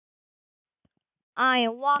I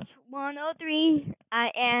am Wasp 103. I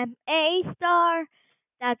am a star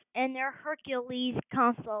that's in the Hercules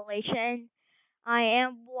constellation. I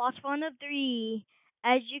am Wasp 103.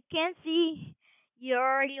 As you can see, you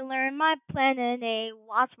already learned my planet name,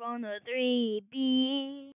 Wasp 103.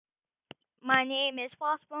 B. My name is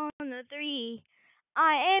Wasp 103.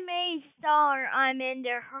 I am a star. I'm in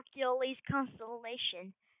the Hercules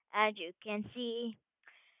constellation. As you can see,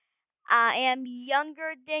 I am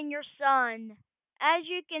younger than your sun, as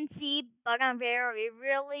you can see, but I'm very,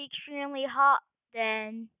 really, extremely hot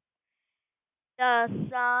than the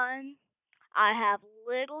sun. I have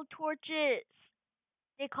little torches,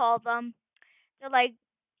 they call them. They're like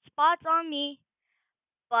spots on me,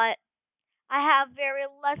 but I have very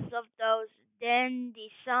less of those than the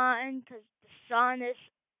sun, because the sun is,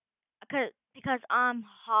 because I'm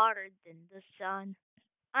hotter than the sun.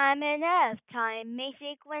 I'm an F-time main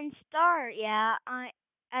sequence star. Yeah,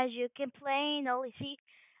 as you can plainly see,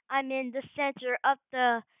 I'm in the center of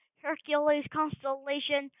the Hercules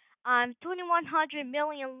constellation. I'm 2100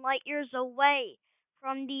 million light years away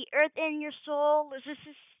from the Earth in your solar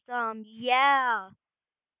system. Yeah,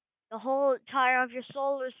 the whole entire of your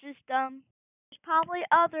solar system. There's probably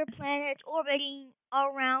other planets orbiting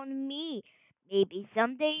around me. Maybe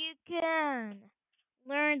someday you can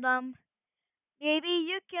learn them. Maybe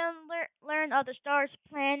you can learn other stars,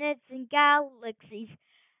 planets, and galaxies.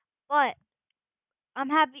 But I'm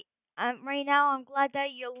happy. Right now. I'm glad that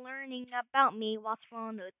you're learning about me, Watch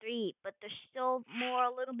 103. But there's still more,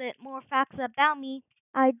 a little bit more facts about me.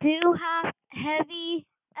 I do have heavy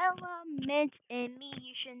elements in me.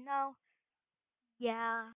 You should know.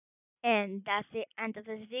 Yeah. And that's the end of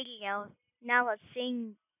this video. Now let's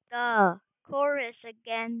sing the chorus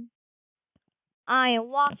again. I am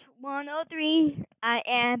Wasp 103. I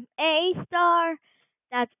am a star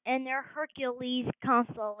that's in the Hercules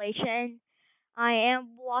constellation. I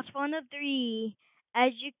am Wasp 103.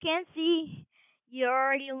 As you can see, you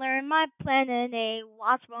already learned my planet name,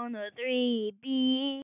 Wasp 103. B.